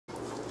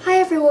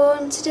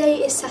everyone, today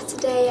is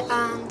Saturday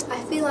and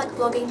I feel like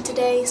vlogging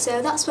today,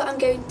 so that's what I'm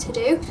going to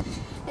do.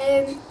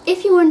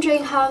 If you're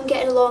wondering how I'm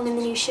getting along in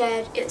the new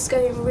shed, it's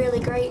going really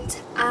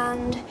great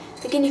and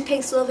the guinea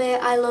pigs love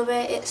it, I love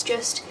it, it's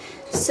just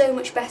so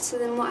much better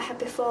than what I had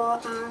before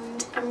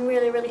and I'm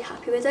really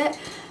happy with it.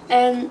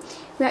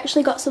 We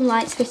actually got some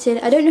lights fitted.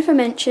 I don't know if I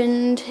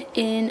mentioned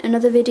in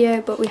another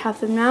video, but we have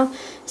them now.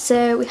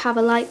 So we have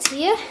a light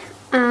here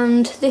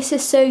and this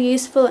is so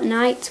useful at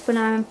night when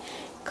I'm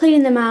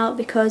cleaning them out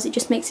because it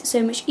just makes it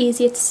so much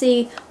easier to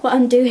see what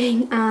I'm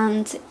doing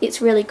and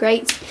it's really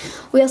great.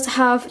 We also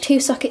have two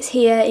sockets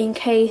here in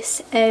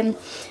case I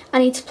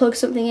need to plug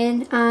something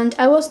in, and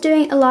I was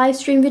doing a live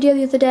stream video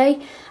the other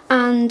day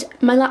and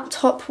my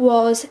laptop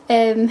was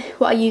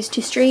what I used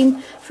to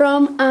stream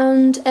from,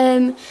 and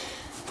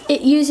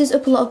it uses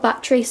up a lot of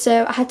battery,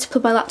 so I had to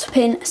plug my laptop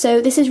in.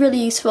 So this is really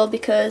useful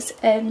because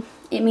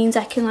it means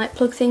I can like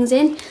plug things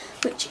in,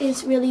 which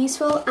is really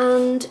useful.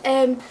 And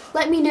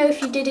let me know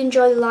if you did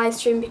enjoy the live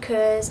stream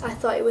because I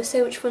thought it was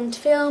so much fun to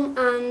film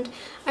and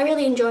I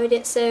really enjoyed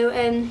it. So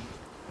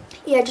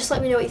yeah, just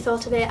let me know what you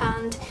thought of it,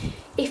 and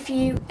if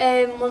you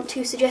want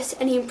to suggest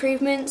any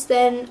improvements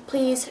then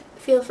please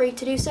feel free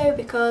to do so,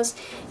 because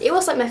it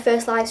was like my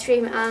first live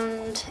stream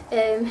and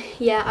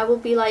yeah, I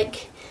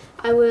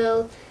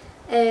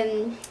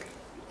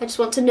just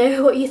want to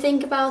know what you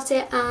think about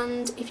it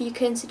and if you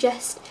can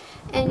suggest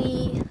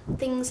any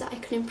things that I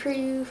can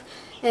improve,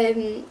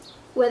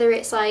 whether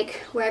it's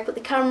like where I put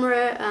the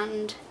camera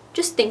and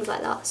just things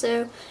like that.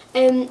 So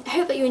I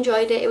hope that you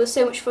enjoyed it. It was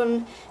so much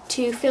fun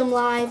to film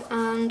live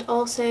and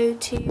also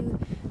to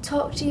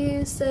talk to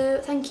you, so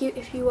thank you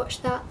if you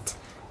watched that,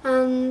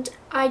 and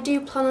I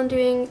do plan on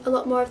doing a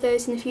lot more of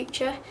those in the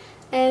future.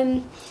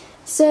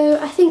 So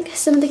I think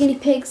some of the guinea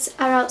pigs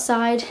are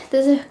outside.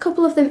 There's a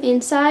couple of them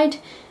inside.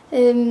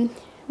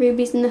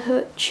 Ruby's in the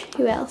hutch.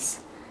 Who else?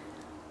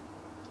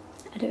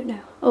 I don't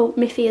know. Oh,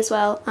 Miffy as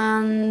well,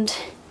 and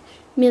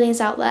Millie's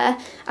out there.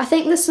 I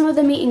think there's some of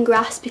them eating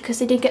grass because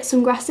they did get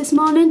some grass this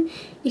morning.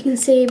 You can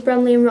see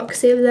Branley and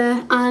Roxy over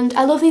there, and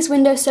I love these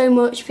windows so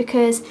much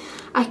because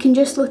I can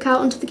just look out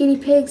onto the guinea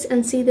pigs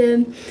and see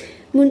them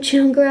munching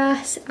on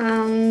grass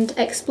and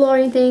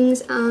exploring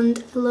things,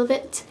 and I love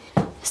it.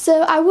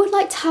 So I would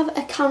like to have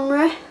a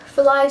camera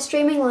for live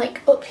streaming,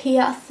 like up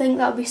here. I think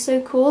that would be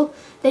so cool.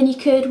 Then you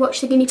could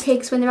watch the guinea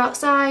pigs when they're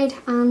outside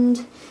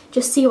and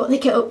just see what they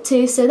get up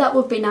to, so that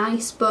would be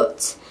nice,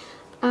 but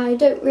I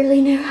don't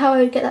really know how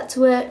I would get that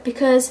to work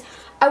because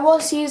I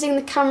was using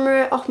the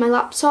camera off my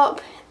laptop,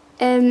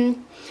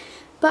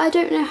 but I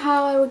don't know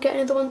how I would get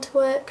another one to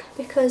work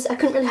because I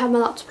couldn't really have my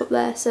laptop up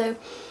there, so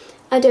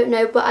I don't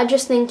know, but I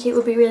just think it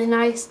would be really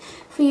nice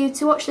for you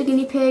to watch the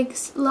guinea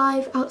pigs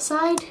live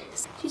outside.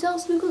 She's all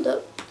snuggled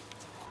up.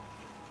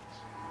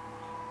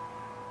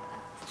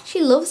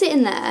 She loves it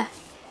in there.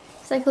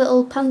 It's like a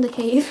little panda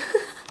cave.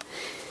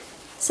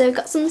 So I've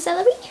got some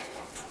celery.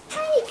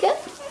 There you go.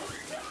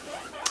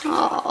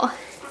 Aww.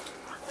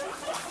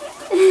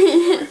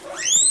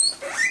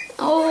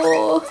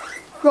 Oh,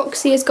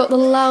 Roxy has got the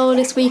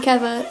loudest week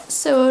ever.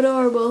 So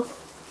adorable.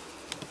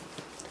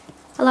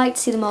 I like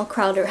to see them all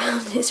crowd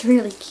around. It's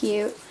really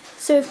cute.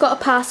 So we've got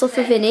a parcel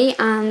for Vinnie,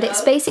 and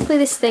it's basically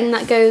this thing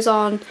that goes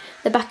on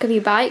the back of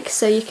your bike,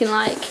 so you can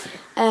like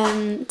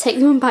take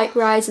them on bike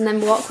rides and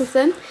then walk with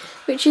them,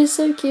 which is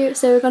so cute.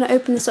 So we're going to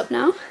open this up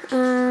now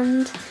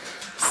and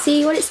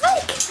see what it's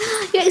like.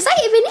 You're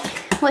excited, Vinnie?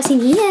 What's in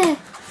here?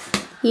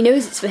 He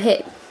knows it's for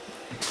him.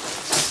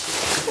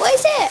 What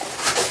is it?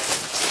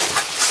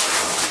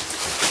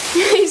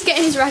 He's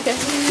getting his ragger.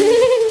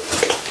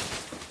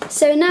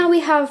 So now we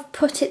have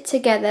put it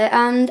together,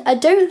 and I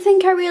don't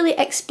think I really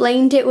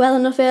explained it well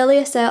enough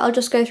earlier, so I'll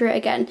just go through it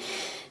again.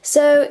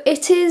 So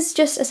it is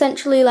just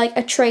essentially like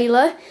a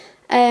trailer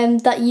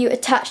that you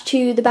attach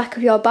to the back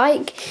of your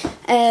bike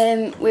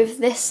with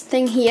this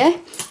thing here,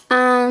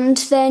 and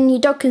then your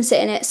dog can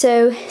sit in it.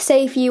 So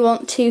say if you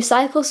want to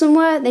cycle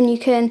somewhere, then you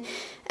can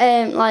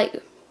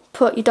like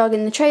put your dog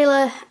in the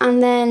trailer,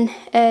 and then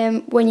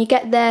when you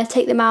get there,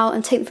 take them out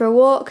and take them for a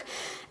walk.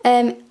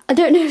 I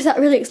don't know if that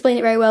really explained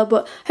it very well,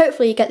 but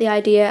hopefully you get the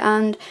idea.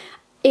 And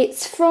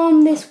it's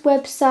from this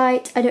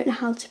website. I don't know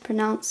how to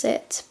pronounce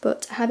it,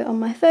 but I have it on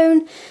my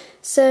phone.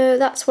 So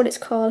that's what it's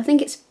called. I think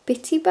it's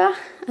Bitiba.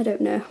 I don't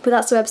know, but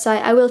that's the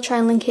website. I will try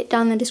and link it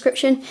down in the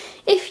description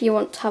if you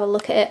want to have a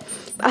look at it.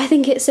 But I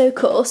think it's so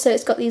cool. So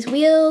it's got these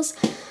wheels,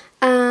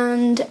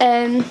 and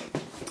there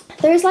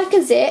is like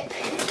a zip,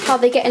 how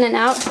they get in and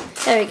out.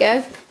 There we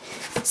go.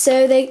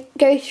 So they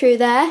go through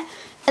there,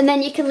 and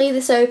then you can leave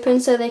this open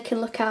so they can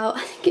look out.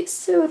 I think it's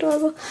so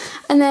adorable.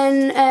 And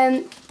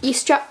then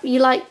you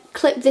like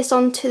clip this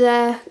onto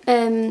their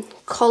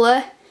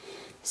collar,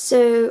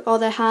 so, or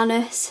their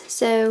harness,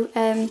 so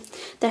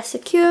they're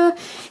secure.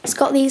 It's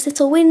got these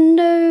little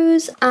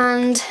windows,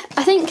 and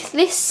I think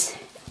this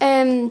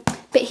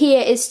bit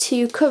here is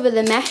to cover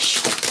the mesh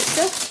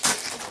stuff.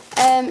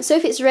 So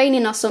if it's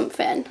raining or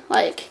something,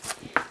 like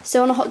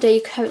So on a hot day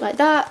you could have it like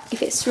that.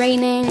 If it's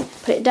raining,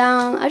 put it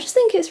down. I just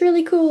think it's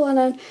really cool,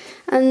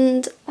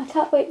 and I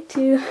can't wait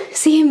to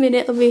see him in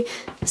it. It'll be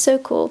so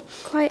cool.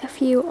 Quite a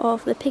few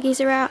of the piggies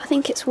are out. I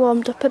think it's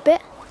warmed up a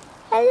bit.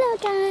 Hello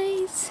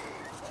guys.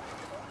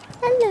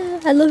 Hello.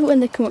 I love it when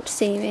they come up to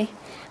see me.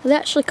 They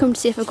actually come to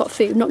see if I've got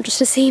food, not just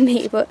to see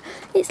me, but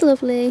it's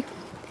lovely.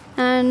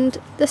 And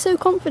they're so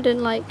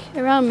confident like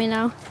around me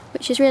now,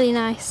 which is really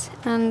nice.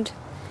 And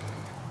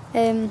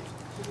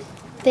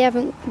they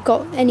haven't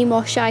got any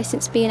more shy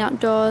since being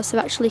outdoors.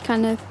 They've actually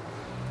kind of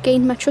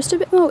gained my trust a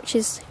bit more, which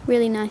is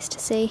really nice to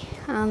see.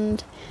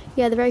 And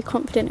yeah, they're very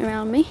confident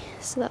around me,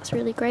 so that's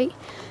really great.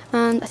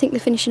 And I think they're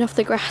finishing off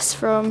the grass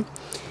from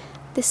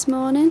this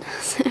morning,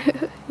 so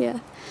yeah.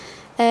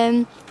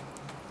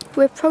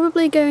 We're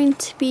probably going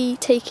to be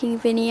taking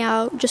Vinnie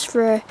out just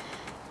for a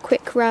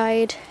quick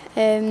ride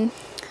on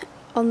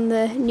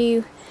the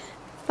new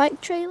bike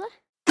trailer.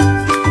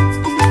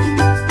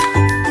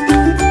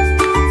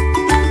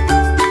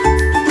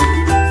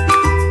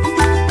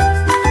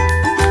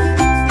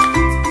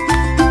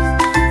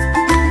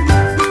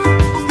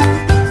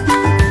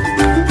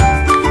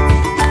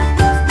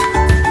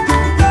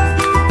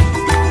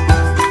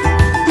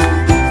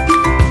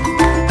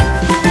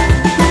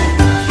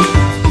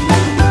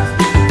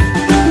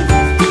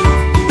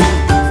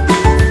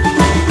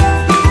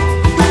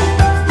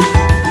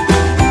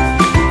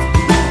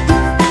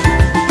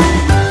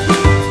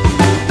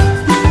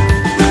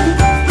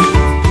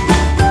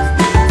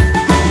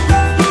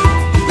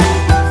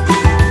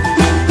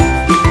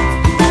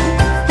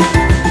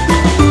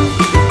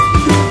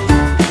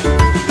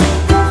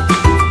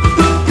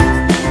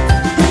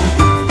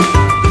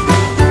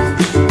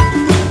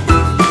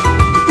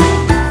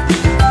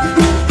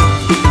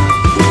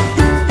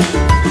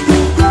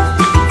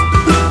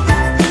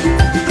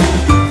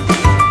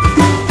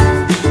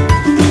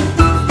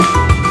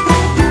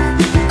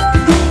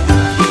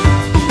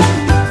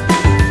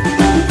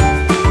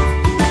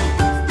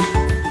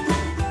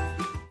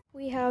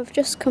 I've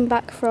just come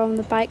back from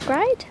the bike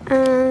ride,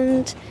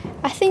 and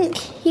I think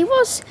he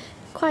was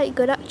quite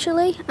good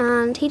actually,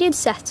 and he did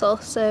settle,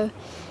 so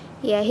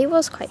yeah, he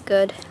was quite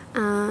good,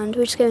 and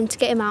we're just going to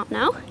get him out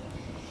now.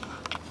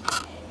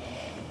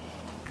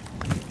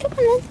 Come on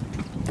then.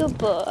 Good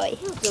boy.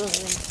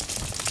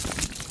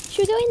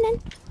 Should we go in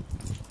then?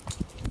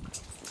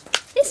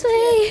 This way.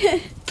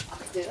 I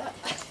can do that.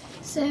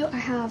 So I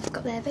have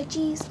got their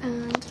veggies,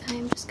 and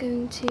I'm just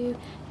going to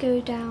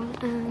go down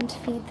and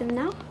feed them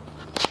now.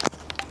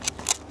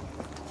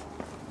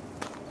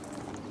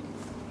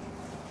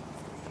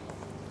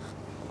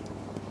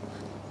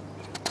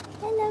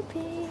 Hello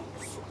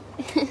pigs.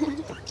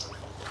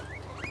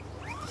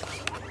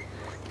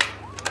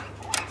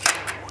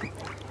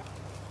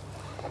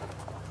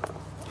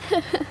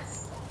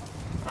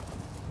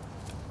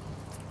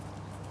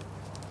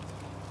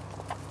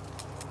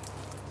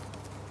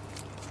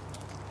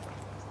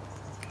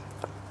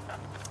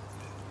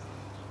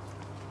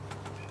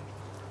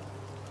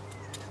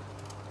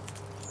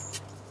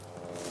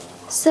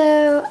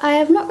 So I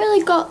have not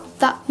really got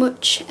that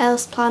much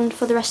else planned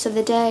for the rest of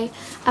the day.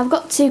 I've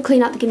got to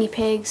clean out the guinea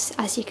pigs.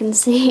 As you can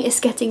see, it's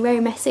getting very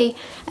messy.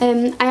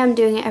 I am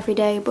doing it every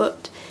day,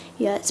 but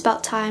yeah, it's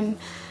about time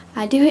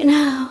I do it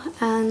now.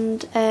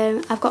 And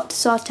I've got to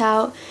sort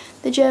out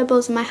the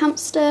gerbils and my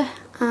hamster,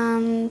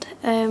 and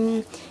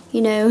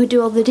you know,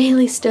 do all the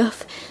daily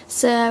stuff.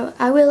 So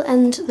I will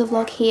end the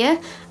vlog here,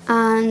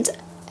 and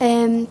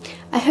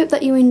I hope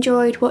that you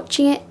enjoyed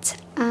watching it,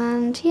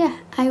 and yeah,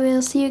 I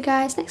will see you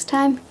guys next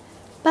time.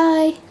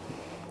 Bye!